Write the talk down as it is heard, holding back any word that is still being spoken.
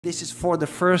This is for the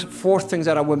four things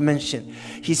that I would mention.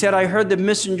 He said, I heard the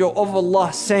Messenger of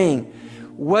Allah saying,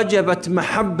 وجبت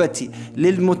محبتي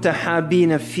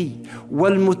للمتحابين في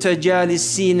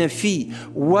والمتجالسين في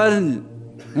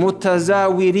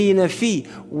والمتزاورين في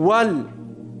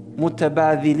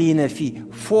والمتبادلين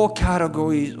في. Four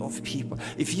categories of people.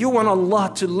 If you want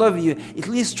Allah to love you, at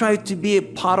least try to be a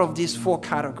part of these four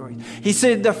categories. He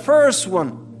said the first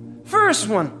one,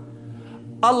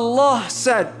 Allah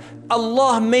said,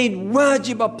 Allah made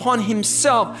wajib upon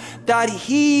himself that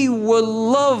he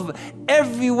will love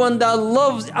everyone that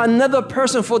loves another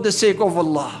person for the sake of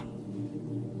Allah.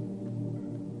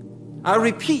 I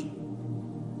repeat,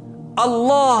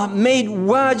 Allah made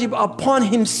wajib upon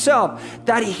himself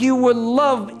that he will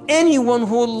love anyone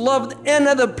who loved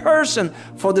another person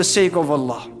for the sake of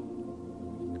Allah.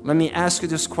 Let me ask you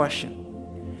this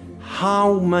question.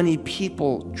 How many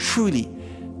people truly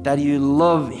that you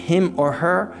love him or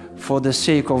her for the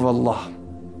sake of Allah?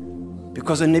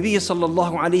 Because the Nabi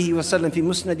sallallahu alayhi wa sallam fi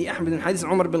Musnad Ahmad and Hadith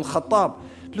Umar bin Khattab,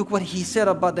 look what he said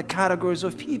about the categories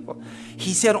of people.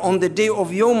 He said on the day of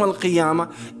Yawm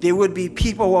al-Qiyamah, there would be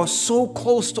people who are so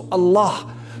close to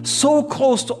Allah, so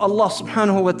close to Allah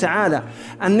subhanahu wa ta'ala.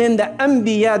 And then the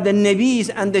Anbiya, the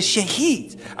Nabis and the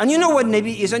Shaheed. And you know what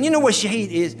Nabi is and you know what Shaheed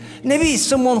is. Nabi is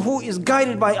someone who is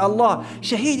guided by Allah.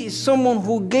 Shaheed is someone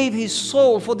who gave his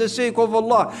soul for the sake of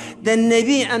Allah. The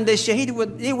Nabi and the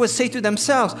Shaheed, they would say to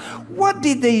themselves, what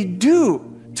did they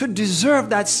do to deserve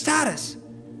that status?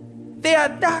 They are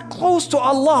that close to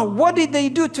Allah. What did they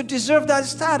do to deserve that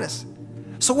status?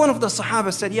 So one of the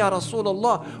Sahaba said, Ya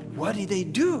Rasulullah, what did they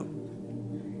do?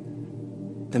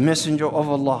 The Messenger of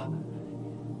Allah,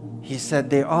 he said,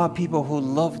 there are people who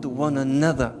loved one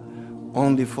another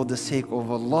only for the sake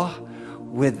of Allah,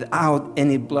 without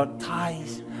any blood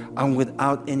ties and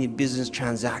without any business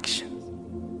transactions.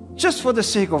 Just for the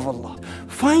sake of Allah.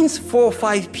 Find 4 or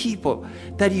 5 people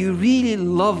that you really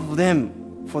love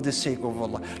them for the sake of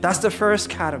Allah. That's the first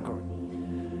category.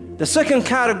 The second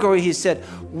category, he said,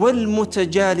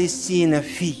 وَالْمُتَجَالِسِينَ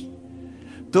فِي.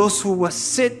 Those who will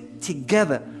sit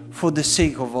together for the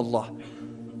sake of Allah.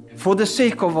 For the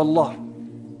sake of Allah.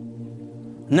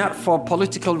 Not for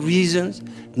political reasons,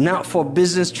 not for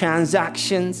business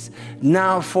transactions,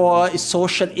 not for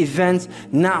social events,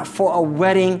 not for a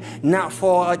wedding, not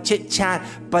for a chit chat,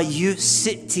 but you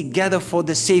sit together for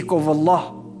the sake of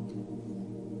Allah.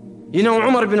 You know,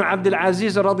 Umar bin Abdul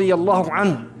Aziz radiyallahu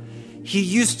anhu, he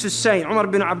used to say, Umar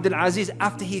bin Abdul Aziz,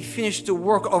 after he finished the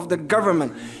work of the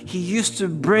government, he used to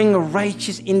bring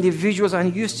righteous individuals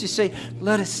and he used to say,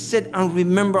 let us sit and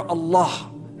remember Allah.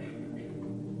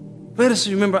 Let us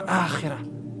remember Akhirah.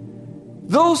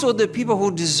 Those are the people who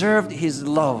deserved his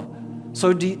love.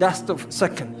 So that's the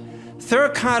second.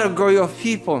 Third category of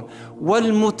people,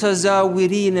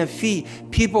 وَالْمُتَزَاوِرِينَ فِي.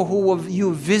 People who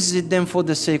you visit them for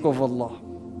the sake of Allah.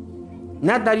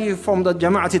 Not that you're from the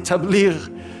Jama'at Tabligh,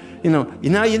 not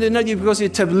because you're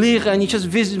Tabligh and you just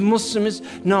visit Muslims.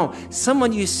 No,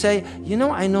 someone you say,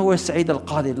 I know where Sa'id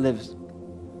al-Qadi lives.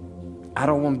 I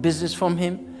don't want business from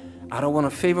him. I don't want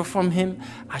a favor from him.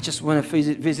 I just want to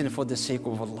visit him for the sake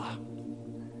of Allah.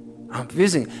 I'm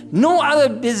visiting. No other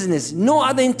business, no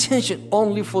other intention,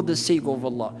 only for the sake of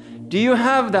Allah. Do you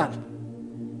have that?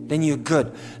 Then you're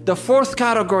good. The fourth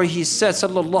category, he said,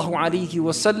 sallallahu alayhi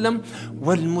wa sallam,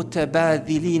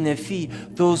 وَالْمُتَبَادِلِينَ فِي.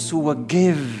 Those who will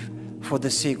give for the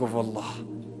sake of Allah.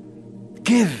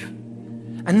 Give.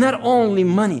 And not only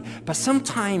money, but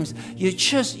sometimes you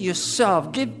just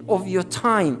yourself, give of your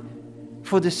time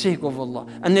for the sake of Allah.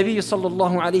 And Nabi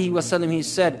sallallahu alayhi wa sallam, he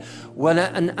said,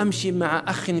 وَلَا أَنْ أَمْشِي مَعَ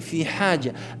أَخٍ فِي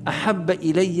حَاجَةٍ أَحَبَّ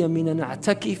إِلَيَّ مِنَ أَنْ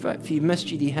أَعْتَكِفَ فِي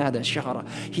مَسْجِدِ هَذَا شَهْرًا.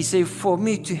 He said, for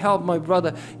me to help my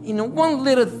brother, one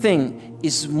little thing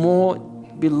is more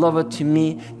beloved to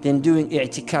me than doing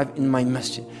i'tikaf in my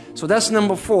masjid. So that's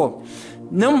number 4.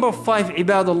 Number 5,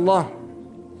 ibadallah,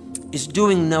 is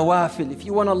doing nawafil. If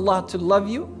you want Allah to love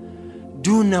you,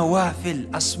 do nawafil,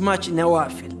 as much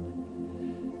nawafil.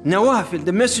 Nawafil,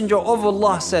 the Messenger of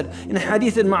Allah said in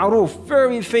Hadith al-Ma'ruf,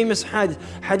 very famous hadith,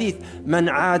 Man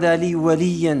aada li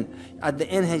waliyan. At the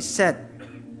end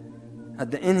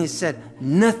he said,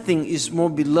 nothing is more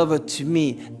beloved to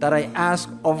me that I ask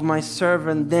of my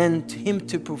servant than to him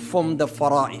to perform the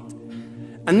fara'id.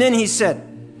 And then he said,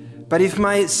 but if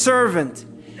my servant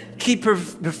keep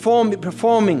performing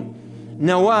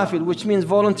nawafil, which means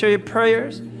voluntary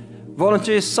prayers,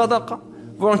 voluntary sadaqah,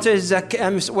 voluntary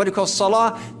zakah, what you call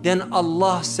salah, then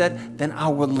Allah said, then I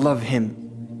will love him.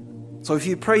 So if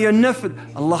you pray your nafil,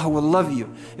 Allah will love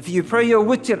you. If you pray your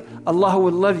witr, Allah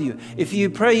will love you. If you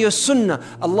pray your sunnah,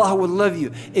 Allah will love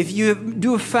you. If you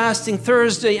do fasting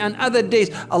Thursday and other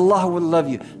days, Allah will love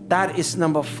you. That is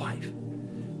number 5.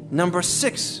 Number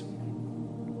 6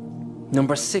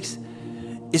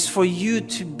 is for you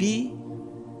to be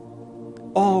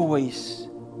always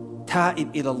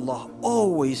ta'ib ilallah,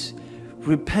 always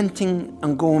repenting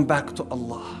and going back to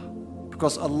Allah.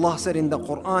 Because Allah said in the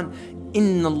Quran,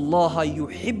 Inna Allah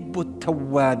yuhibbu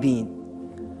tawwabin.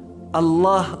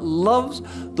 Allah loves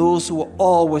those who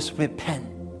always repent.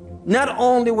 Not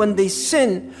only when they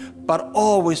sin, but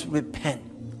always repent.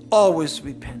 Always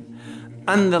repent.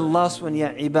 And the last one, ya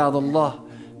ibadallah,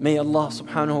 may Allah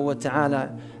subhanahu wa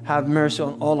ta'ala have mercy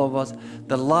on all of us.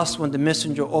 The last one, the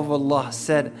Messenger of Allah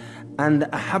said, and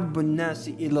ahabbun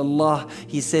nasi ilallah,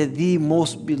 he said, the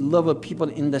most beloved people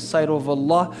in the sight of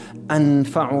Allah,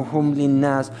 anfa'uhum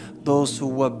linnas, those who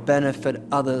will benefit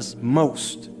others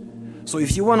most. So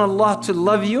if you want Allah to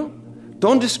love you,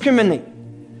 don't discriminate.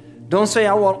 Don't say,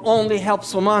 I will only help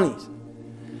Somalis.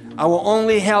 I will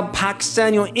only help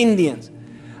Pakistani or Indians.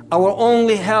 I will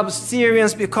only help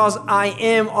Syrians because I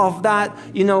am of that,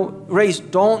 race.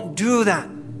 Don't do that.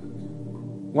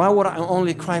 Why would I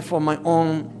only cry for my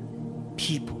own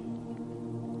people?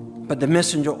 But the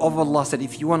Messenger of Allah said,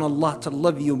 if you want Allah to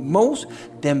love you most,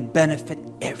 then benefit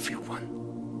everyone.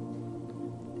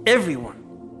 Everyone.